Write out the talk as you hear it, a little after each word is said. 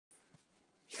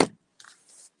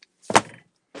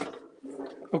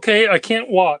Okay, I can't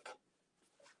walk.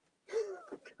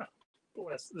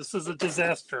 Bless, this is a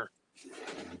disaster.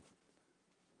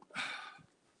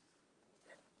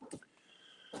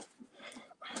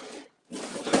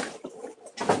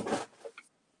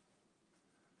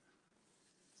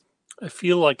 I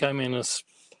feel like I'm in a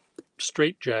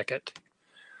straitjacket.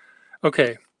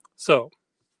 Okay, so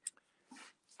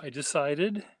I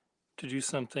decided to do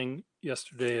something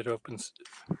yesterday at Urban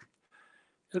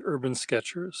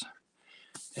Sketchers,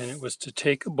 and it was to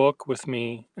take a book with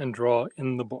me and draw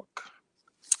in the book.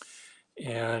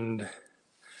 And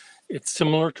it's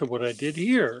similar to what I did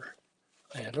here.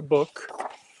 I had a book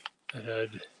that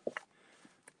had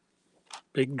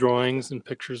big drawings and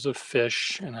pictures of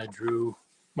fish, and I drew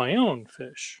my own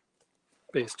fish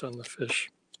based on the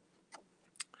fish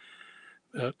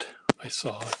that I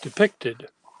saw depicted.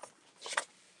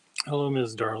 Hello,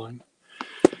 Ms. Darling.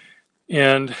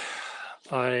 And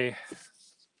I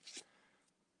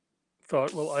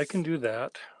thought, well, I can do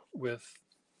that with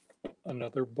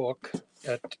another book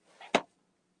at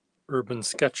Urban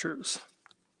Sketchers.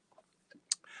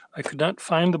 I could not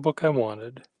find the book I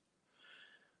wanted,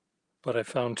 but I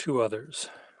found two others.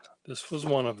 This was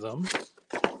one of them,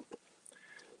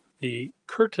 the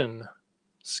Curtain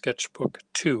Sketchbook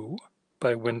 2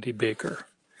 by Wendy Baker.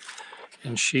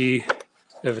 And she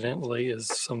evidently is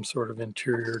some sort of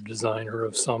interior designer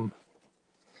of some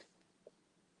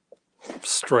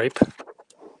stripe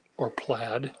or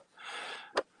plaid,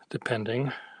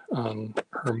 depending on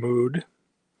her mood.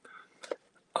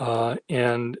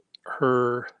 And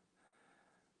her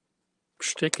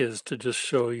shtick is to just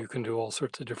show you can do all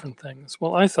sorts of different things.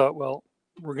 Well, I thought, well,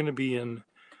 we're going to be in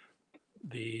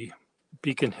the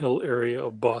Beacon Hill area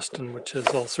of Boston, which has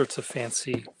all sorts of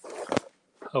fancy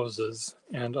houses,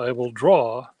 and I will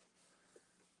draw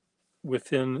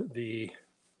within the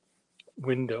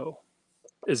window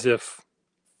as if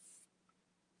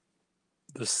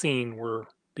the scene were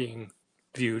being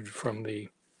viewed from the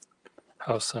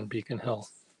house on Beacon Hill,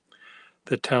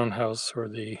 the townhouse or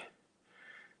the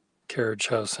carriage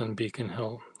house on Beacon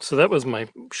Hill. So that was my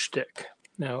shtick.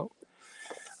 Now,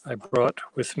 I brought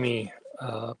with me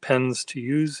pens to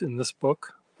use in this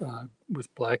book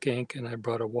with black ink, and I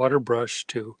brought a water brush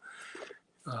to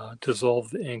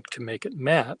dissolve the ink to make it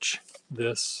match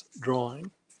this drawing,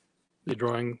 the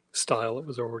drawing style that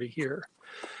was already here.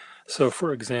 So,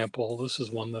 for example, this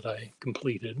is one that I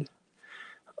completed.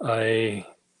 I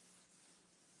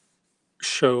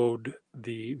showed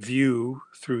the view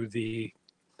through the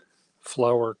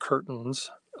flower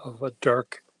curtains of a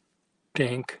dark,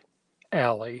 dank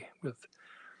alley with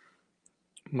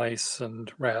mice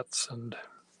and rats and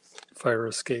fire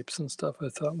escapes and stuff. I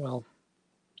thought, well,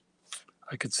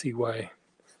 I could see why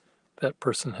that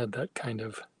person had that kind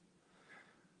of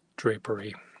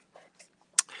drapery.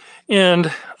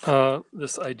 And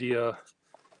this idea,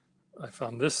 I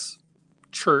found this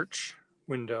church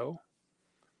window,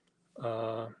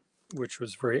 which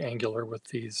was very angular with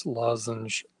these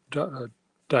lozenge,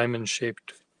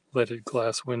 diamond-shaped leaded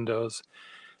glass windows.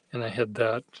 And I had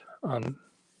that on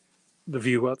the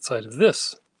view outside of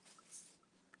this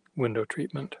window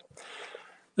treatment.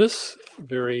 This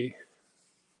very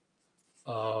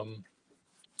Art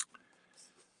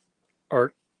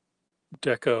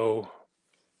Deco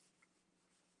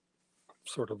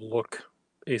sort of look,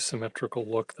 asymmetrical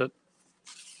look that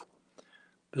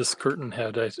this curtain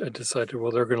had, I decided,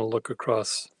 well, they're going to look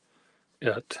across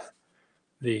at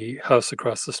the house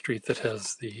across the street that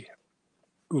has the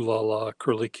Ooh La La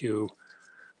Curlicue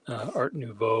Art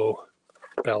Nouveau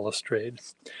balustrade.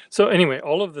 So anyway,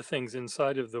 all of the things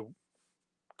inside of the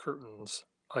curtains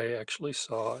I actually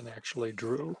saw and actually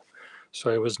drew.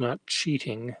 So I was not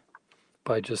cheating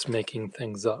by just making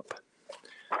things up.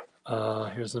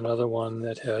 Here's another one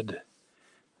that had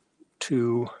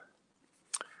two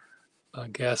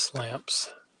gas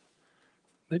lamps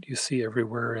that you see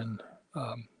everywhere in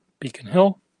Beacon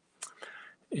Hill.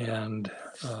 And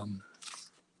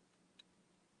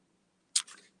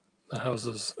the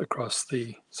houses across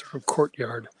the sort of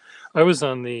courtyard. I was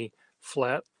on the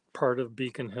flat part of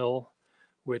Beacon Hill,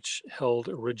 which held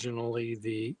originally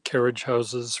the carriage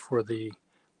houses for the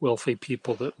wealthy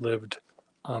people that lived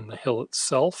on the hill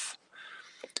itself.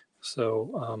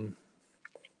 So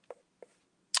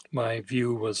my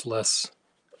view was less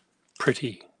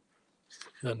pretty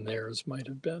than theirs might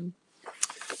have been.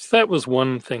 So that was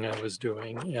one thing I was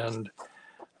doing. And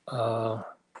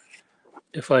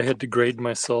if I had to grade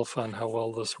myself on how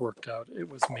well this worked out, it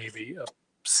was maybe a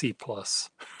C+.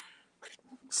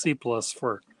 C+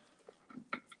 for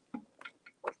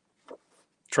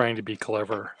trying to be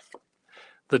clever.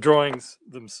 The drawings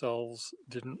themselves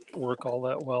didn't work all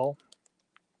that well.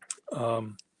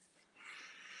 Um,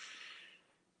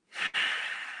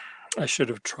 I should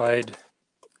have tried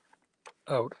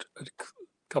out a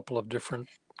couple of different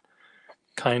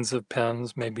kinds of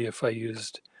pens. Maybe if I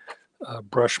used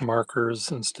brush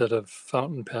markers instead of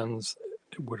fountain pens,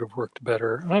 it would have worked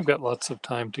better. And I've got lots of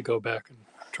time to go back and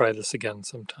try this again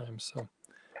sometime, so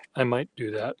I might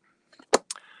do that.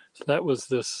 So that was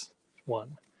this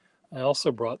one. I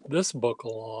also brought this book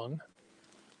along,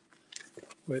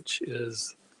 which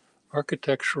is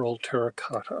Architectural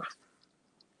Terracotta.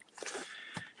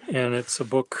 And it's a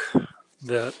book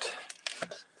that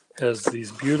has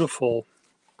these beautiful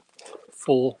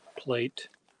full plate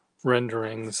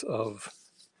renderings of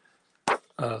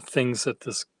things that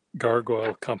this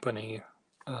gargoyle company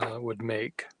would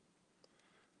make,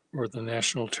 or the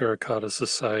National Terracotta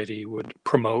Society would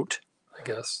promote, I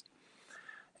guess,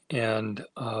 and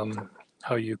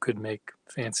how you could make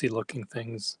fancy looking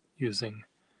things using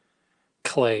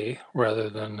clay rather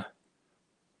than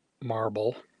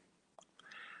marble.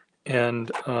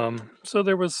 And so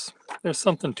there's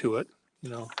something to it.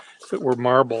 If it were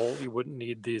marble, you wouldn't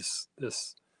need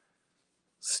this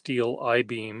steel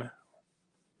I-beam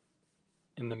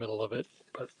in the middle of it,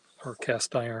 or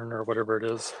cast iron or whatever it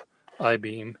is,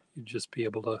 I-beam. You'd just be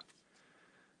able to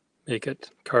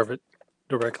carve it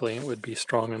directly, and it would be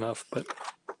strong enough. But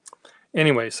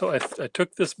anyway, so I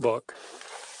took this book,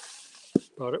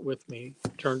 brought it with me,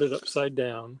 turned it upside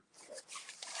down,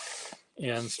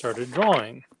 and started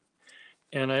drawing.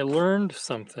 And I learned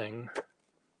something.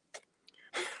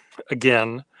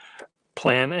 Again,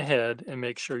 plan ahead and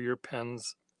make sure your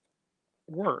pens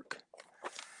work.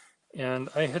 And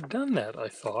I had done that, I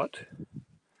thought.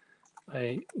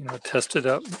 I tested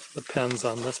out the pens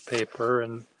on this paper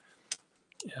and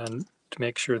to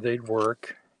make sure they'd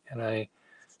work. And I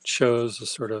chose a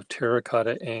sort of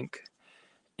terracotta ink.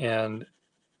 And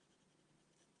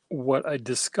what I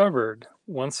discovered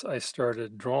once I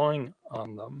started drawing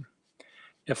on them,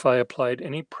 if I applied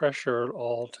any pressure at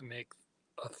all to make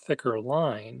a thicker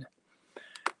line,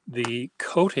 the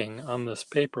coating on this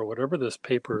paper, whatever this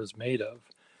paper is made of,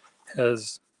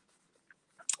 has,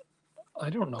 I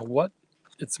don't know what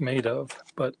it's made of,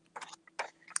 but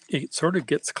it sort of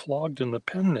gets clogged in the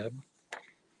pen nib.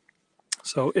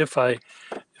 So if I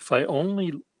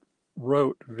only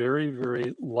wrote very,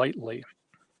 very lightly,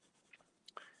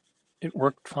 it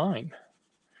worked fine.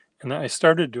 And I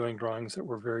started doing drawings that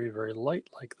were very, very light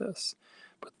like this.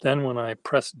 But then when I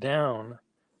pressed down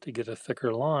to get a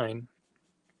thicker line,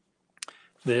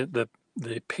 the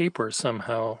paper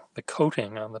somehow, the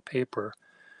coating on the paper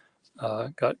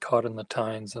got caught in the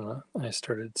tines, and I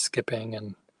started skipping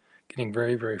and getting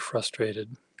very, very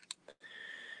frustrated.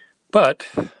 But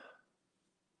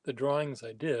the drawings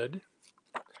I did,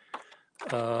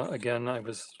 again, I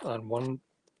was on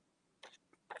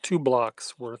 2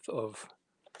 blocks worth of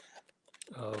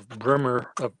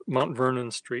Mount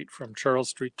Vernon Street, from Charles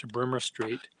Street to Brimmer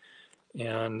Street,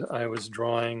 and I was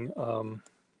drawing.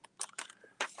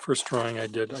 First drawing I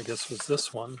did, I guess, was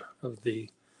this one of the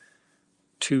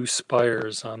 2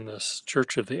 spires on this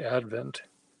Church of the Advent,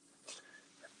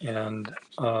 and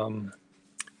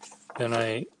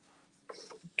then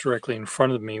directly in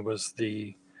front of me was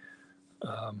the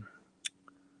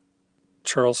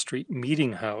Charles Street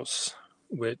Meeting House,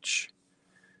 which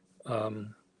I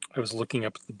was looking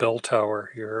up at the bell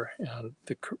tower here and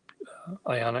the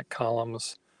ionic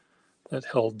columns that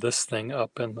held this thing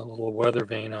up and the little weather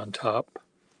vane on top.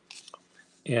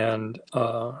 And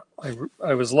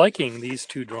I was liking these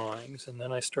 2 drawings, and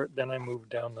then I moved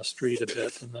down the street a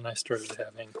bit, and then I started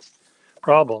having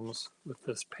problems with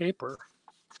this paper,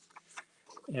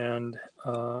 and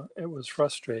it was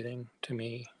frustrating to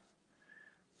me.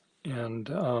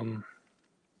 And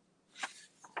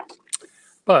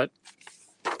but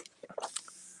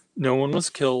no one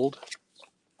was killed.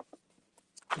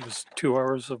 It was 2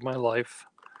 hours of my life,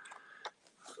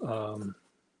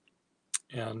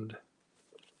 and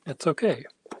it's okay.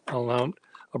 I'll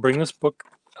bring this book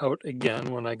out again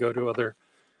when I go to other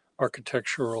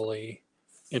architecturally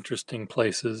interesting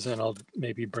places, and I'll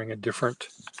maybe bring a different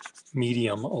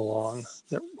medium along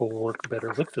that will work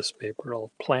better with this paper.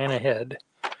 I'll plan ahead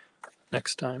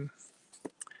next time.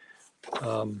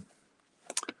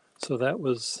 So that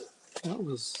was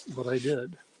what I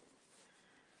did,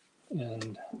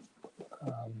 and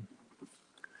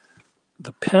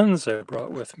the pens I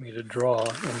brought with me to draw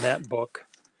in that book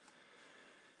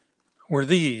were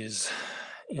these,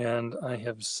 and I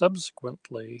have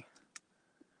subsequently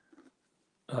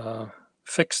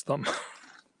fixed them.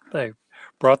 I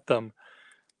brought them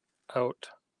out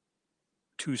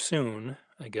too soon,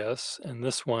 I guess, and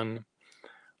this one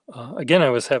Again, I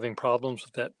was having problems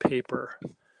with that paper.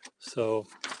 So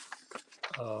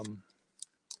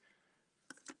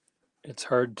it's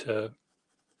hard to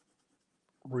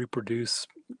reproduce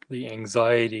the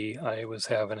anxiety I was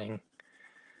having.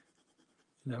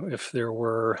 You know, if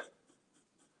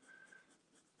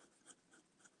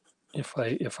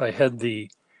I had the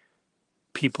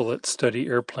people that study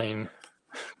airplane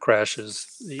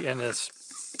crashes, the NST,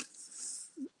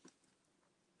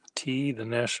 the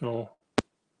National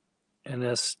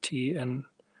NST and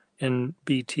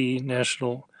NBT,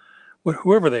 National,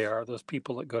 whoever they are, those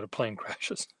people that go to plane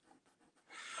crashes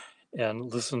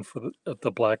and listen for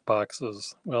the black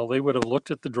boxes. Well, they would have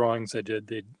looked at the drawings I did.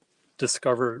 They'd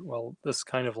discover, well, this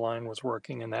kind of line was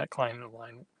working and that kind of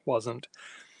line wasn't.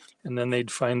 And then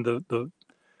they'd find the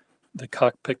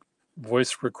cockpit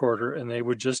voice recorder and they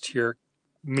would just hear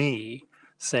me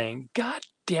saying, "God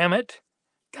damn it,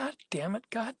 God damn it,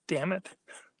 God damn it,"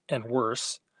 and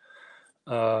worse,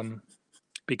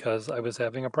 because I was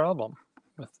having a problem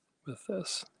with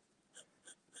this.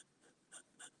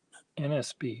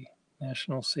 NSB,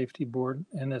 National Safety Board,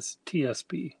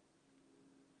 TSB,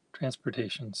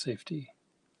 Transportation Safety,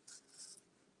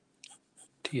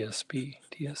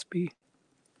 TSB.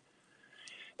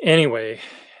 Anyway,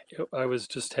 I was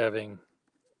just having,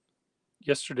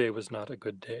 yesterday was not a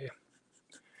good day.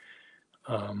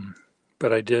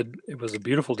 But it was a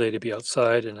beautiful day to be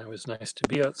outside and it was nice to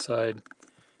be outside.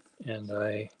 And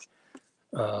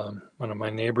one of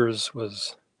my neighbors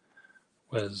was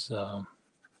with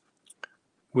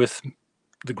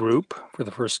the group for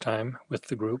the first time with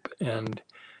the group, and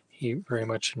he very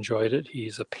much enjoyed it.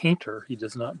 He's a painter. He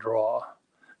does not draw,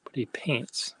 but he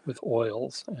paints with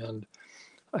oils. And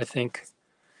I think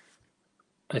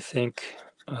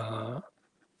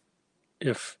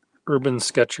if urban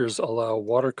sketchers allow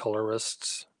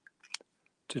watercolorists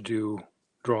to do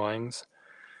drawings,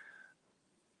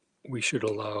 we should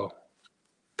allow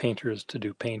painters to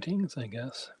do paintings, I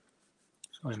guess.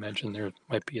 So I imagine there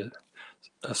might be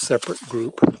a separate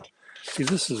group. See,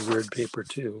 this is weird paper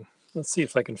too. Let's see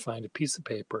if I can find a piece of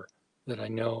paper that I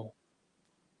know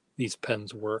these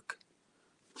pens work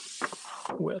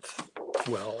with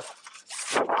well.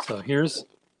 So here's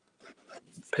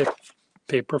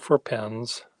paper for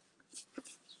pens.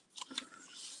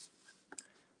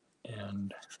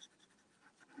 And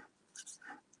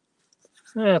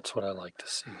that's what I like to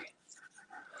see.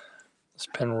 This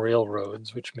pen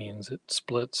railroads, which means it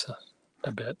splits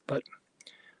a bit, but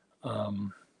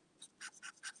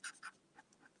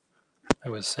I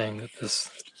was saying that this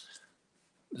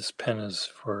pen is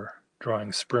for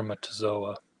drawing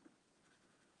spermatozoa.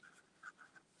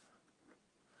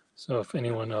 So if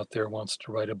anyone out there wants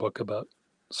to write a book about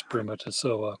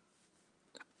spermatozoa,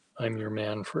 I'm your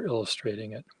man for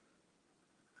illustrating it.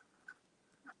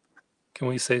 Can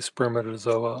we say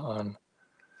spermatozoa on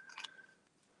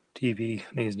TV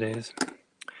these days?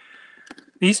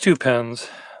 These two pens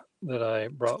that I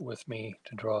brought with me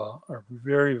to draw are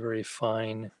very, very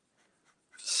fine,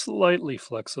 slightly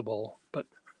flexible, but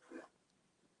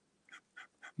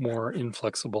more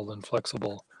inflexible than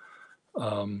flexible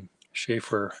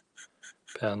Schaefer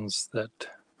pens that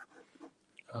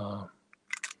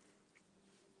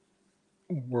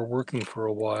were working for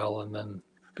a while, and then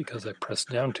because I pressed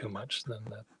down too much, then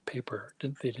the paper,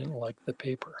 they didn't like the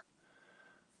paper,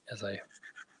 as I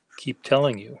keep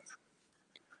telling you.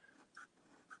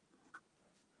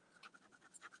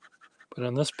 But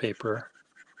on this paper,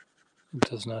 it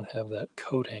does not have that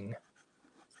coating.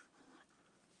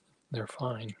 They're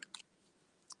fine.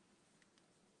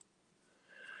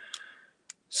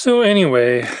 So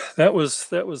anyway, that was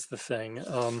the thing.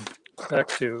 Back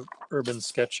to urban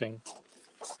sketching.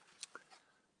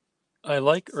 I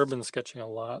like urban sketching a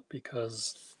lot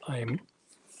because I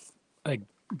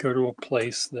go to a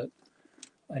place that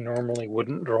I normally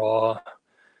wouldn't draw,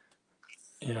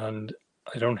 and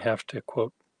I don't have to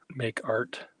quote make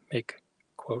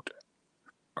quote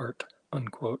art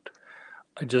unquote.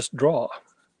 I just draw,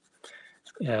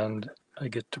 and I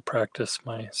get to practice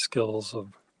my skills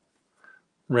of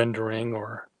rendering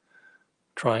or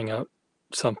trying out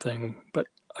something, but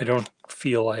I don't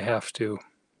feel I have to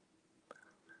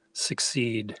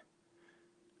succeed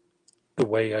the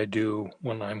way I do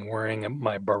when I'm wearing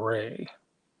my beret,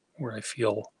 where I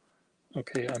feel,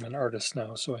 okay, I'm an artist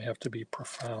now, so I have to be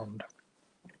profound.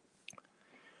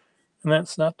 And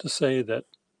that's not to say that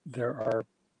there are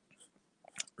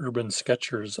urban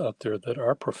sketchers out there that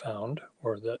are profound,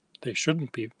 or that they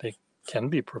shouldn't be. They can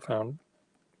be profound.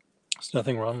 There's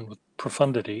nothing wrong with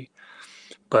profundity,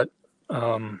 but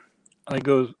I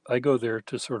go there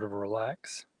to sort of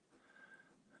relax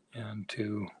and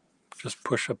to just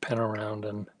push a pen around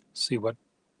and see what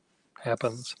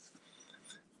happens.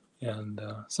 And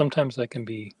sometimes that can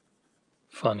be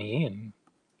funny and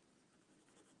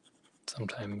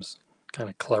sometimes kind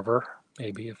of clever,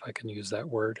 maybe, if I can use that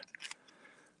word.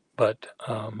 But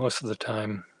most of the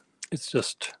time, it's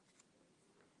just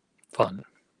fun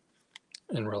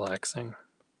and relaxing.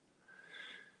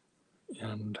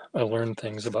 And I learn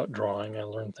things about drawing. I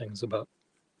learn things about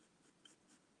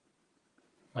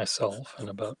myself and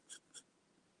about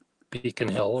Beacon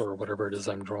Hill or whatever it is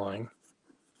I'm drawing.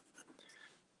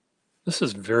 This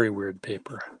is very weird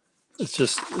paper.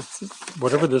 It's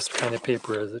whatever this kind of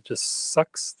paper is, it just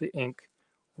sucks the ink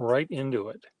right into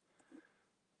it.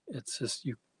 It's just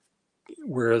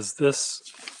whereas this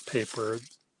paper,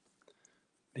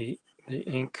 the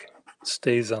ink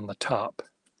stays on the top,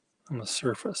 on the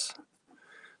surface,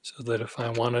 so that if I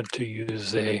wanted to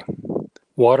use a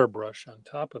water brush on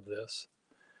top of this,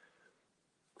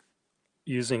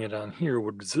 using it on here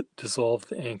would dissolve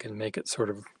the ink and make it sort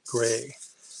of gray,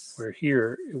 where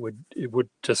here it would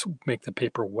just make the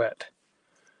paper wet.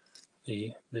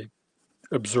 The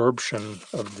absorption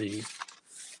of the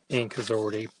ink has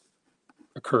already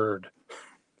occurred.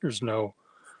 There's no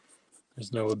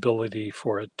ability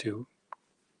for it to,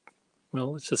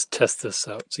 well, let's just test this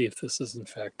out, see if this is in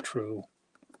fact true.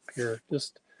 Here,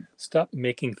 just stop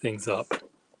making things up.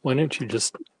 Why don't you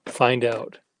just find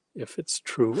out if it's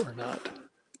true or not?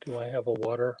 Do I have a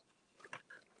water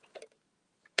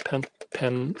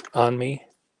pen on me?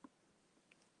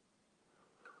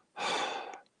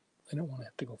 I don't want to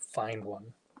have to go find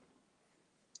one.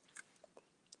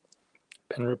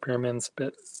 Pen repairman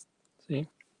spit. See?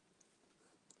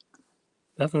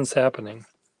 Nothing's happening.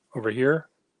 Over here,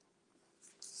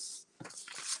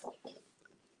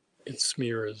 it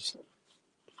smears.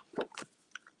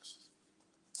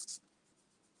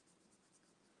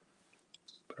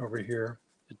 But over here,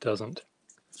 it doesn't.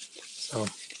 So,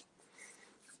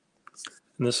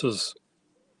 and this was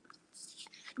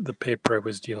the paper I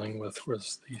was dealing with,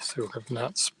 was the sort of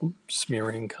not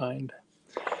smearing kind.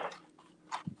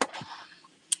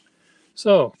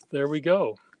 So there we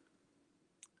go.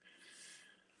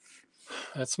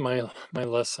 That's my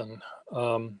lesson.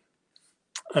 I'm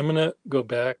going to go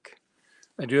back.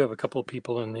 I do have a couple of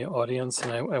people in the audience,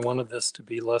 and I wanted this to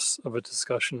be less of a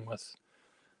discussion with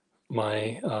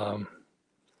my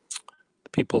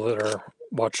people that are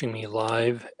watching me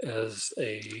live as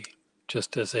a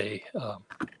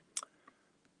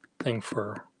thing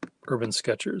for Urban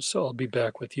Sketchers. So I'll be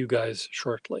back with you guys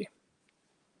shortly.